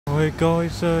Hi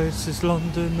guys, this is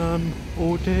London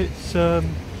audits.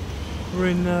 We're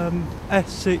in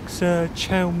Essex,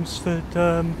 Chelmsford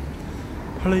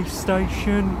police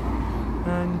station,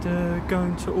 and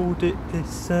going to audit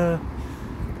this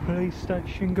police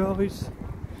station, guys.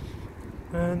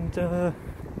 And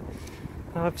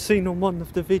I've seen on one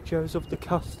of the videos of the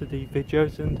custody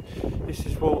videos, and this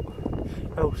is what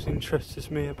else interests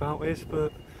me about this,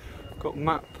 but got a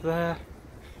map there,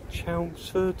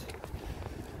 Chelmsford.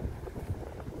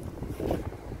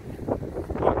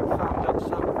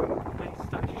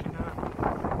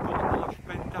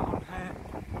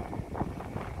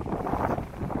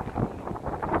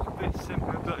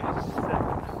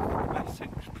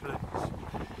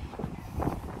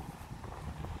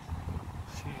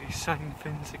 Same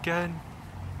things again.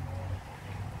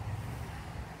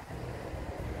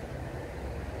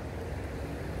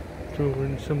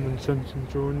 Drawing, someone's done some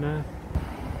drawing there.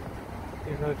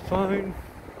 Yellow phone,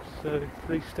 so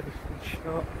police station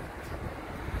shut.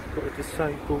 Got a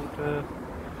disabled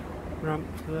ramp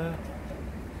there.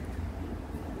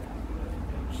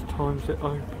 It's times it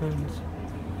opens.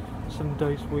 Some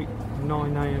days a week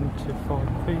 9 AM to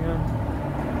 5 PM.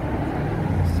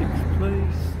 6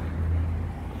 police.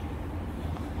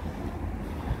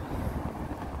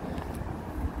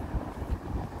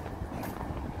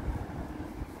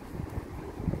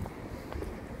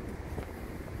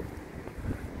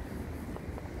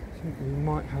 We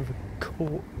might have a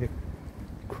court here,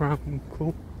 Crown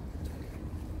Court,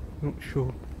 not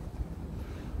sure,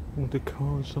 all the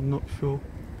cars I'm not sure,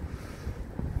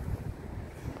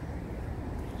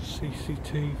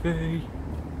 CCTV,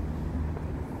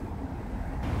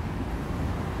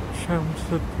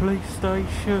 Chelmsford Police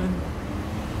Station,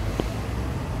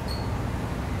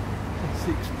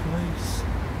 Essex Police,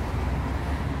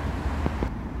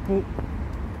 oh,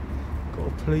 got a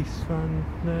police van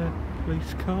there.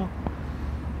 Police car.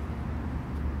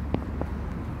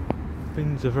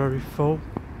 Bins are very full.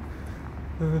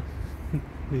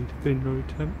 Need a bin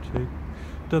road empty.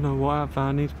 Don't know what our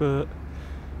van is, but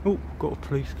oh, got a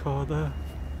police car there.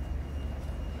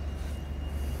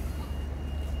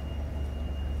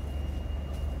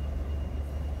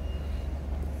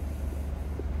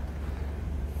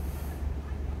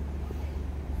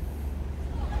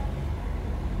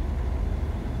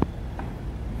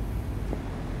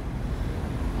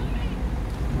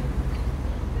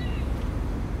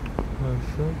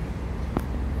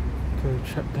 Go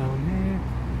check down here.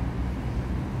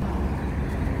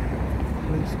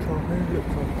 Police car here,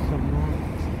 looks like some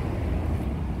lights.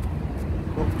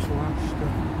 Vauxhall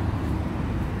Astor.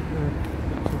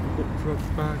 Looks like we've got drug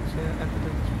bags here,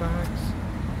 evidence bags.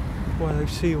 Where they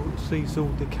seize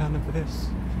all the cannabis.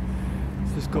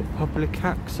 It's got public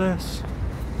access.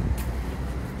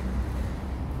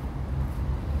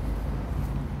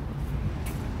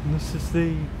 And this is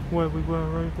where we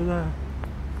were over there.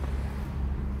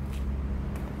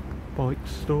 Bike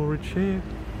storage here.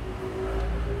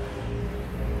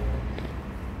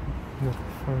 Not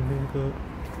phone here, but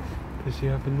busy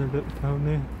having a look down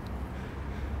there.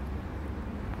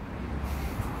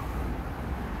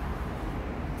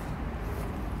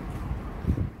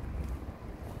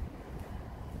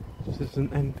 This is an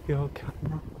NPR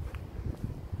camera.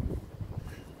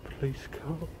 Police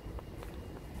car.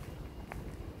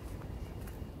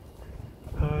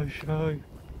 Peugeot.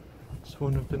 It's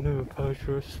one of the newer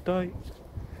Peugeot estates.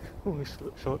 Oh, this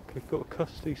looks like they've got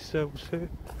custody cells here.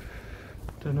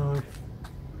 Don't know. You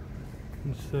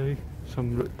can see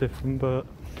some look different, but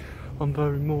I'm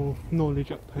very more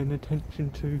knowledge at paying attention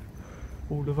to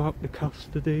all about the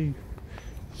custody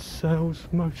cells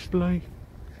mostly.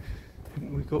 I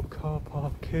think we've got car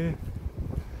park here.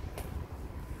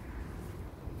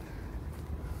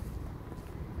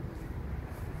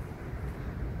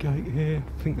 Gate here,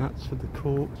 I think that's for the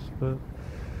courts, but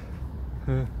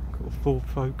got a Ford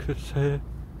Focus here.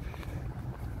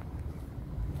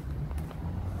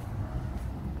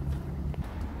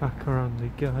 Back around the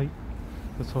gate,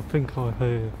 because I think I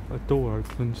hear a door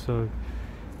open, so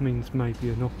it means maybe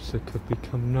an officer could be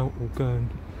coming out or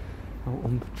going out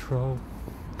on patrol.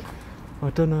 I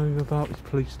don't know about this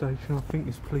police station. I think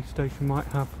this police station might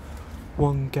have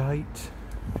one gate,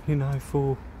 you know,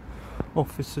 for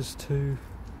officers to,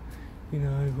 you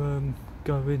know,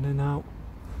 go in and out.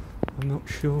 I'm not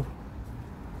sure.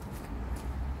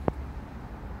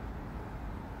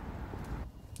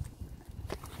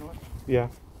 Yeah.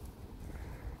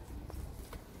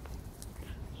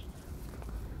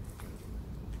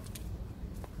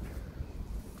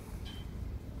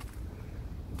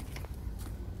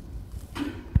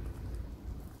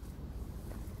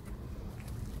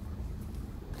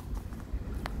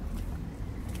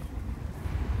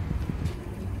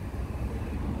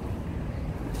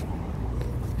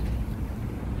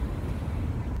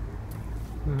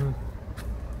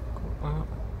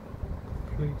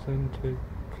 Then to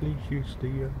please use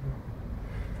the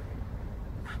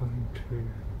phone to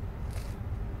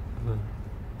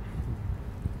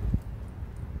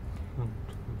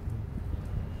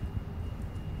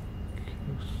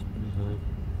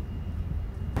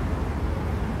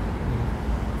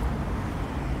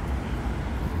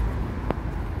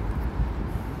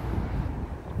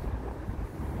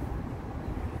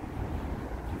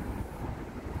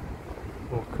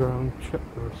walk around, check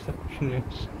the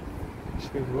receptionist,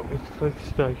 see what this police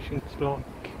station's like.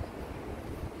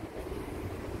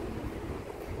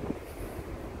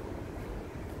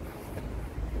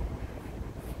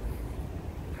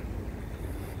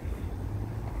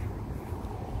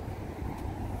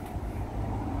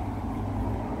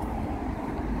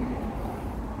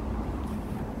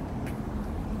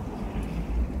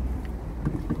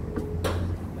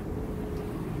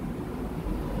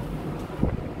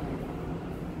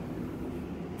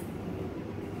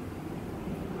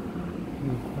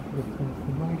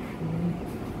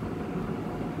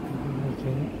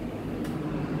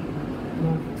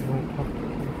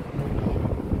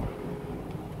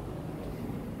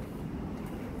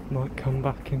 Might come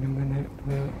back in a minute,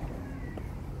 but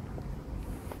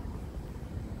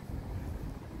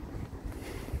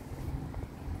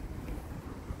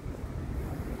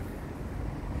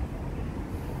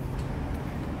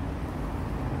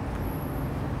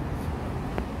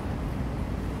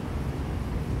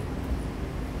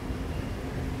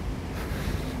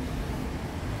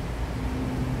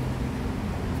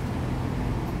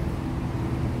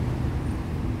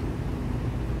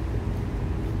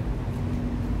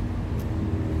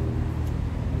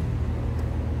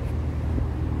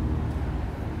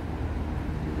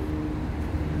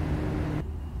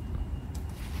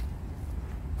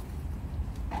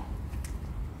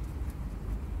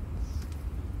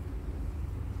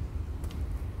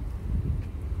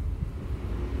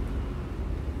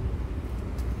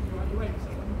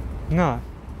no.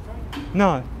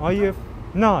 No. Are you?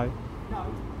 No.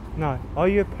 No. Are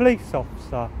you a police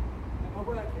officer? I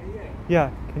work here, yeah.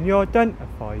 Yeah. Can you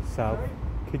identify yourself? Sorry?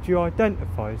 Could you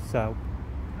identify yourself?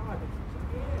 No, I don't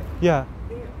think so. Yeah.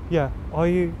 Yeah. Yeah. Are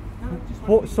you? No, just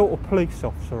What sort of police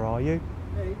officer are you?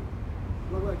 Me?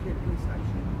 Well, I work here at the police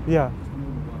station. Yeah. Just a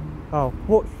normal one. Oh,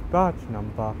 what's your badge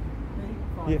number?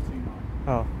 Me? Yeah. 529.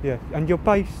 Oh, yeah. And you're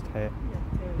based here?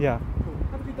 Yeah. Cool.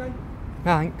 Have a good day.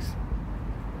 Thanks.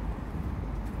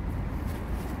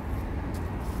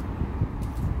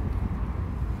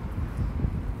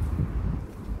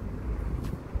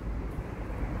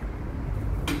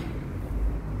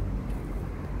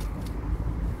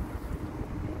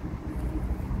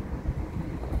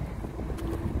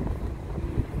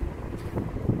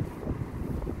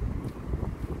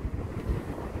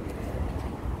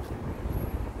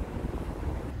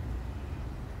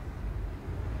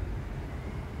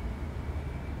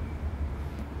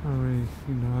 Sorry,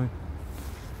 you know,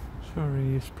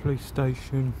 sorry, this police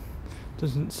station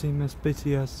doesn't seem as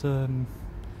busy as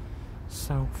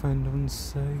Southend on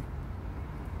Sea.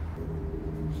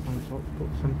 Sounds like got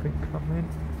something coming.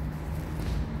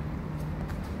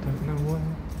 Don't know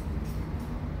where.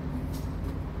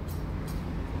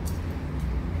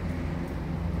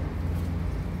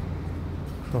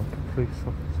 Looks like a police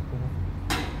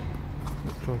officer.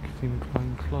 Looks like he's in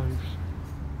plain clothes.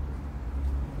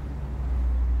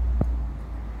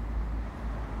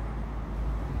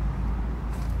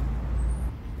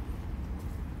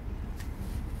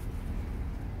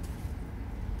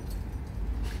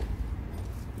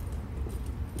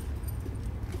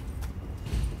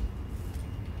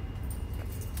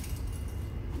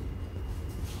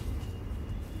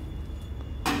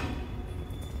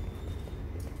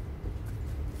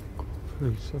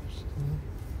 Police officer.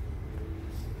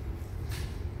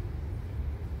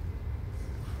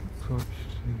 Looks like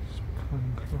she's plain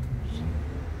clothes.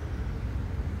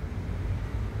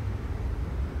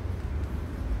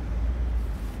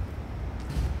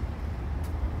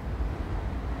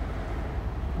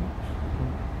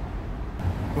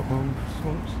 Got one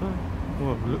sponsor.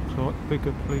 Well, it looks like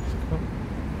bigger police car.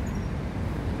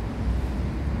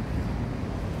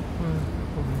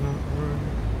 On that road.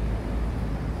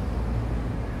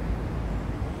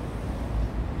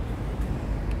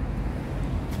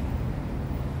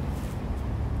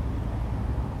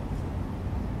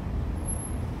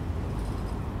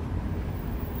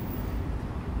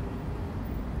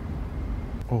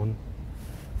 On.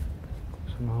 Got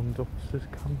some armed officers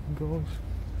coming, guys.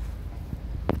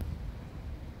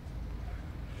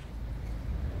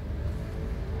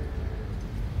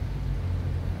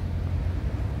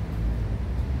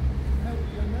 Help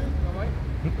you, young man? All right.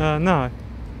 No.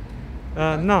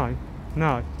 No.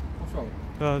 No. What's wrong?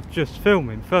 Just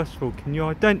filming. First of all, can you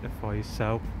identify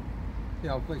yourself?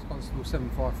 Yeah, I'm Police Constable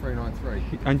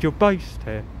 75393. And you're based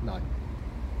here? No.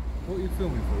 What are you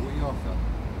filming for? What are you after?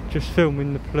 Just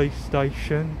filming the police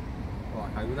station. Right,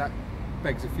 okay, well that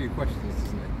begs a few questions,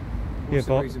 doesn't it? Yeah,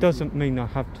 but it doesn't mean I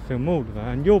have to film all of that.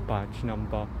 And your badge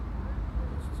number?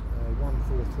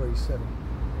 1437.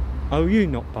 Oh, you're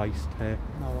not based here?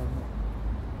 No, I'm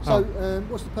not. So,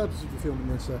 what's the purpose of you filming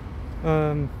this, sir?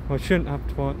 I shouldn't have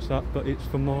to answer that, but it's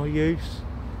for my use.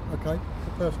 Okay,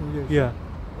 for personal use. Yeah.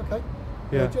 Okay.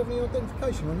 Yeah. Do you have any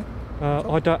identification on it?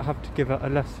 I don't have to give it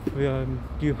unless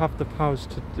you have the powers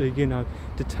to,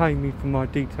 detain me for my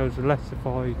details unless if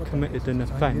I committed an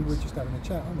offence. We're just having a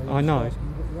chat, aren't we? I know. Just asking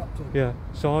you what you're up to. Yeah.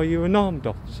 So are you an armed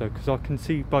officer? Because I can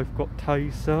see you've both got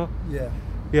taser. Yeah.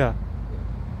 Yeah.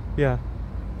 Yeah.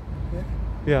 Yeah.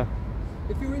 Yeah.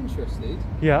 If you're interested,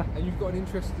 Yeah. and you've got an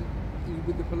interest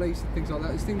with the police and things like that,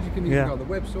 there's things you can either go on the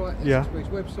website, Yeah. Essex Police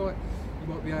website.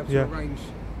 You might be able to Yeah. arrange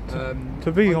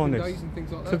To be open honest, days and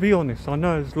things like that. to be honest, I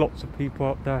know there's lots of people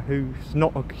out there who's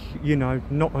not a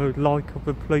like of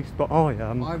the police, but I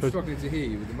am. I'm struggling to hear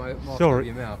you with the mask Sorry,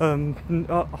 in your mouth.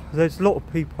 there's a lot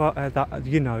of people out there that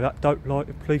that don't like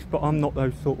the police, but I'm not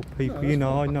those sort of people.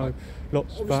 No, I know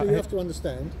lots Obviously, about you it. have to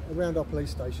understand, around our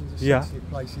police stations, are Yeah. sensitive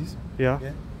places. Yeah.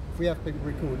 Yeah. If we have people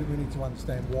recorded, we need to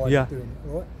understand why Yeah. they're doing it,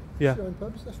 all right? Yeah. It's your own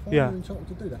purpose, that's fine, Yeah. you're entitled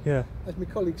to do that. Yeah. As my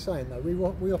colleague's saying though,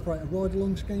 we operate a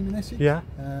ride-along scheme in Essex. Yeah.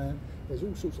 There's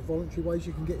all sorts of voluntary ways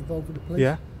you can get involved with the police.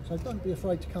 Yeah. So don't be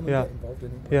afraid to come and Yeah. get involved in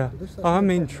it. Yeah, with us. That's I'm no problem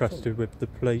at interested with the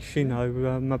police,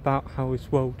 about how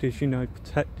this world is,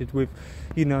 protected with,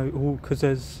 all because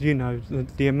there's,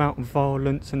 the amount of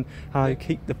violence and how you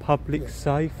keep the public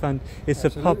safe, and it's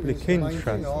Absolutely, a public it's the main interest.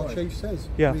 thing our chief says.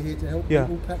 Yeah. We're here to help Yeah.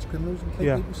 people catch criminals and keep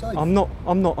Yeah, people safe. I'm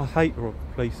not a hater of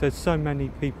the police. There's so many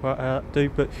people out there that do,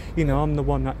 but I'm the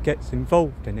one that gets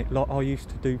involved in it. Like I used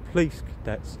to do police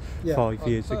cadets Yeah. 5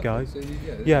 years ago. So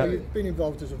Yeah. So you've been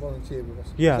involved as a volunteer with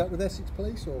us. Yeah. Is that with Essex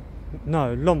Police or?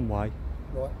 No, long way.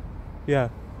 Right. Yeah,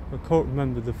 I can't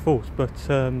remember the force, but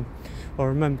I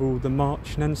remember all the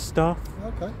marching and stuff.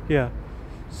 Okay. Yeah.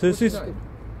 So What's is your this? name?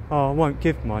 Oh, I won't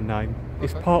give my name.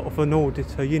 It's Okay. part of an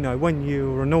auditor. When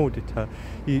you're an auditor,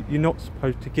 you're not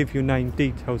supposed to give your name,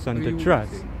 details, and Who are you address.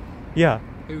 auditing? Yeah.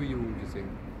 Who are you auditing?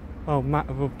 Oh,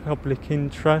 matter of public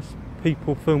interest.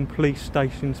 People from police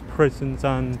stations, prisons,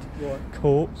 and Right.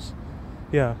 courts.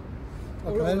 Yeah.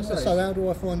 All I wanna say So is- how do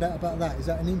I find out about that? Is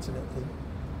that an internet thing?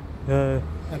 How do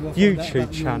I find out YouTube about your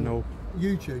channel.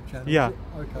 YouTube channel. Yeah. Is it?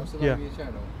 Okay. What's the Yeah. name of your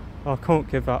channel? I can't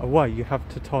give that away. You have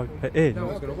to type it in. No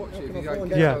one's going to watch How it if can you I don't find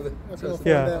get Yeah. out? tell the- How can I tell us find the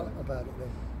Yeah. out about it then?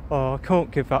 Oh, I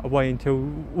can't give that away until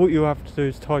what you have to do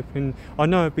is type in. I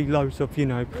know there'll be loads of places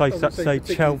that Doesn't say seem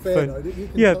particularly fair, Chelmsford. though, that you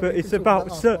can Yeah, talk- but you it's can talk about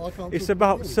about us, but I can't it's talk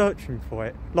about about you. searching for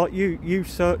it. Like you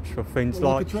search for things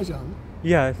Well, like a treasure hunt.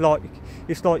 yeah, like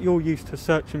it's like you're used to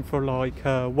searching for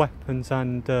weapons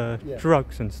and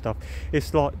drugs and stuff.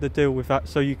 It's like the deal with that.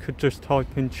 So you could just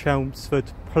type in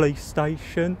Chelmsford police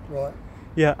station. Right.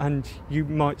 Yeah, and you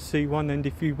might see one, and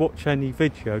if you watch any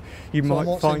video, you So might I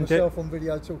might find see it. myself on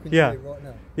video talking Yeah. to you right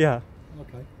now. Yeah,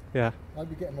 Okay. yeah, I hope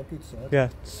you're getting my good side. yeah.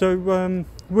 So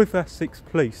with Essex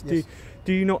Police, Yes.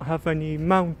 do you not have any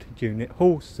mounted unit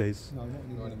horses? No, not Not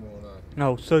anymore. anymore, no.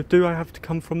 Oh, so do I have to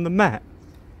come from the Met?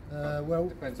 Well,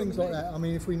 Depends on things the like need. that. I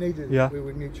mean, if we needed it, Yeah. we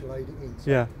would mutual aid it in.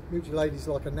 So Yeah. Mutual aid is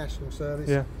like a national service,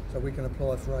 Yeah. so we can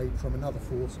apply for aid from another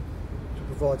force to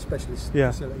provide specialist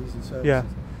Yeah. facilities and services. Yeah.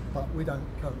 But we don't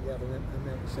currently have a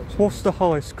mounted section. What's the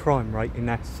highest crime rate in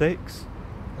Essex?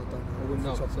 I don't know. I wouldn't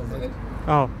know off the off top the top of of my my head. head.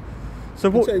 Oh, so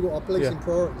I'll what? tell you what our policing Yeah.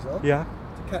 priorities are. Yeah.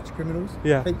 To catch criminals,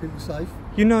 Yeah. keep people safe.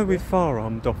 With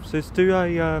firearmed officers, do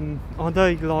they are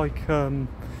they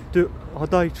are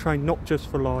they trained not just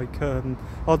for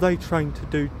are they trained to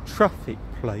do traffic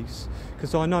police?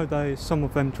 Because I know some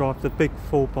of them drive the big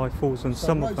 4x4s and So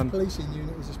some roads of them. policing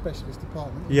unit is a specialist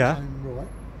department in Yeah. its own right.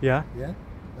 Yeah, Yeah.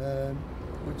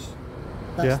 Which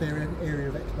that's Yeah. their area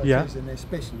of expertise Yeah. and their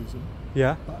specialism.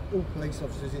 yeah, But all police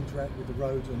officers interact with the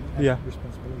roads and have Yeah.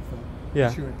 responsibility for Yeah.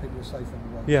 ensuring people are safe on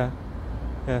the road. yeah,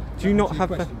 yeah. Do you That not answer your have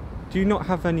question? do you not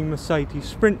have any Mercedes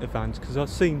Sprinter vans? Because I've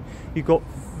seen you got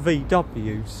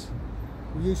VWs.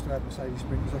 We used to have Mercedes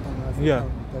Sprinters. I don't know if we Yeah.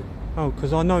 currently do. Oh,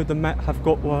 because I know the Met have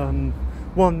got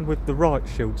one with the right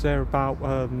shields. They're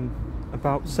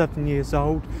about 7 years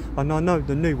old, and I know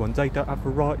the new ones. They don't have the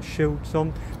right shields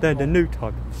on. They're the new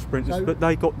type of Sprinters, So- but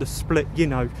they got the split,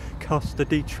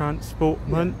 custody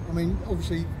transportment. Yeah. I mean,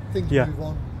 obviously things Yeah. move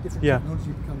on. Different Yeah.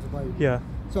 technology becomes available. Yeah,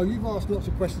 So you've asked lots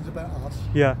of questions about us.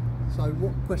 yeah. So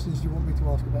what questions do you want me to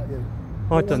ask about you?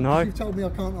 I don't know. You've told me I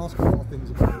can't ask a lot of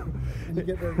things about it, and you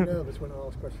get very nervous when I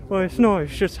ask questions. Well, it's not.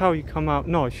 It's just how you come out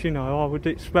nice. You know, I would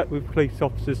expect with police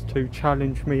officers to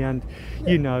challenge me, and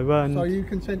you know, and so you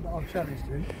content that I've challenged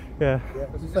you? Yeah.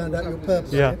 Have you found out your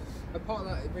purpose? Yeah. And part of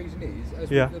that reason is, as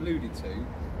we've alluded to,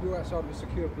 you're outside of a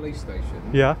secure police station.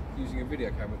 Yeah. Using a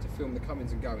video camera to film the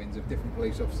comings and goings of different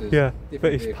police officers. Yeah.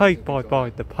 But it's paid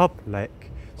by the public.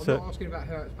 I'm So not asking about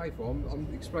how it's paid for. I'm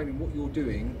explaining what you're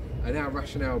doing and our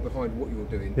rationale behind what you're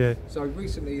doing. Yeah. So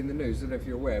recently in the news, I don't know if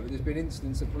you're aware, but there's been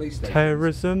incidents at police stations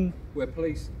terrorism. where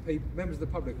members of the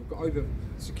public have got over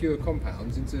secure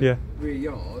compounds into rear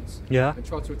yards and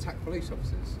tried to attack police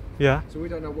officers. Yeah. So we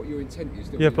don't know what your intent is.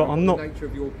 Yeah, but I'm not. The nature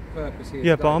of your purpose here.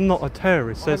 Yeah, but I'm not a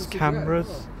terrorist. There's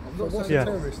cameras. What's a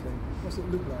terrorist then? What's it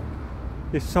look like?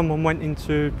 If someone went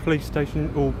into police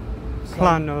station or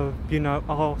plan a, you know,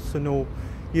 arson or,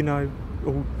 you know,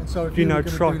 or and so if you know,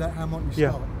 try. Do that, how might you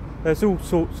start? There's all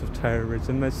sorts of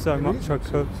terrorism. There's so much I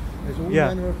could. There's all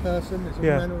manner of person. There's all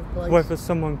manner of place. Whether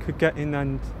someone could get in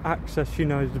and access, you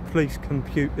know, the police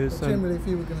computers. But generally, if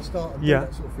you were going to start and do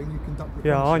that sort of thing, you conduct the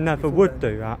Yeah, I never would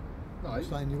do that. No, I'm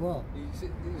saying you are.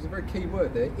 There's a very key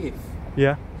word there. If.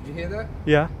 Yeah. Did you hear that?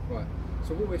 Yeah. Right.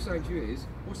 So what we're saying to you is,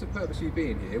 what's the purpose of you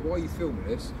being here? Why are you filming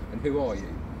this? And who are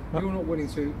you? You're not willing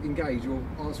to engage or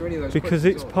answer any of those questions. Because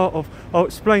it's part of. I'll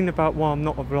explain about why I'm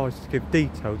not obliged to give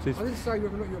details. I didn't say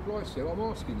whether or not you're obliged to. I'm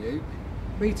asking you,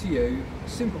 me to you,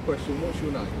 simple question, what's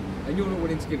your name? And you're not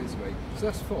willing to give it to me. So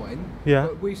that's fine. Yeah.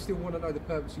 But we still want to know the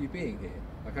purpose of you being here.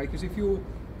 Okay? Because if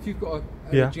you've got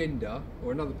an agenda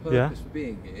or another purpose for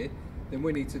being here, then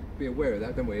we need to be aware of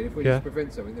that, don't we? And if we need to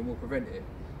prevent something, then we'll prevent it.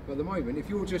 But at the moment, if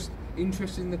you're just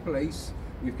interested in the police,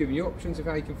 we've given you options of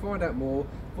how you can find out more,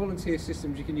 volunteer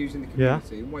systems you can use in the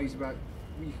community, and ways about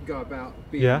you can go about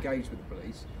being engaged with the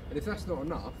police. And if that's not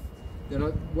enough, then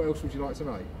what else would you like to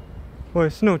know? Well,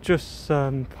 it's not just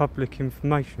public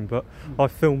information, but I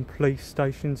film police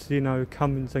stations, you know,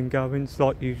 comings and goings,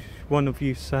 like one of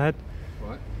you said.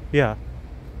 Right. Yeah.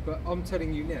 But I'm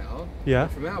telling you now,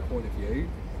 from our point of view,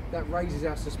 that raises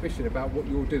our suspicion about what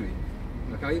you're doing.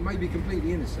 Okay, it may be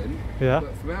completely innocent,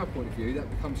 but from our point of view, that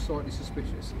becomes slightly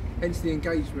suspicious. Hence the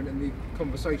engagement and the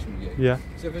conversation with you. Yeah.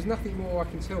 So if there's nothing more I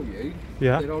can tell you,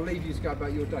 then I'll leave you to go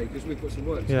about your day because we've got some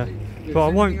work to do. If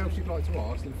but there's anything else you'd like to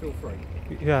ask, then feel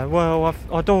free. Yeah, well,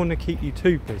 I don't want to keep you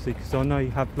too busy because I know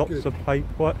you have lots of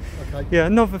paperwork. Okay. Yeah,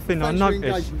 another thing I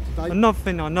noticed,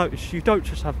 you don't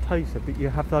just have taser, but you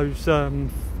have those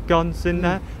guns in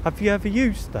there. Have you ever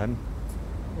used them?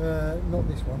 Not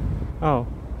this one. Oh.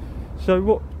 So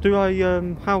what do I?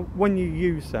 How when you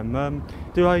use them?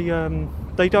 Do I?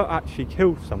 They don't actually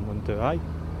kill someone, do they?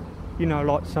 You know,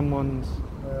 like someone's.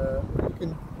 You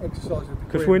can exercise with.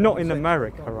 Because we're not in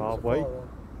America, are we?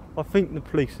 I think the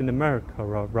police in America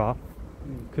are rough.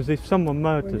 Because if someone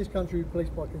murders. In this country, police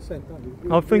by consent, don't you?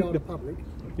 I think the public.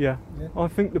 Yeah. I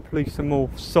think the police are more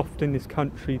soft in this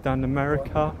country than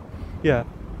America. Right. Yeah.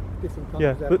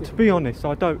 Yeah, but to be honest,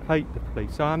 I don't hate the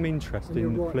police. I am interested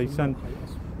in the police, and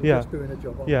you're just doing a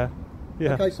job. Yeah.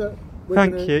 Okay, sir.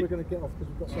 Thank you. We're going to get off because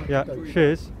we've got something to do.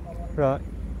 Cheers. Right.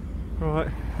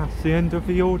 That's the end of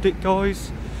the audit,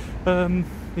 guys.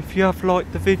 If you have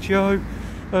liked the video,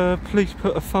 please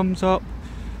put a thumbs up.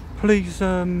 Please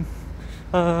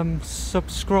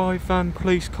subscribe and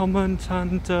please comment,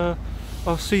 and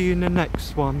I'll see you in the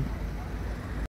next one.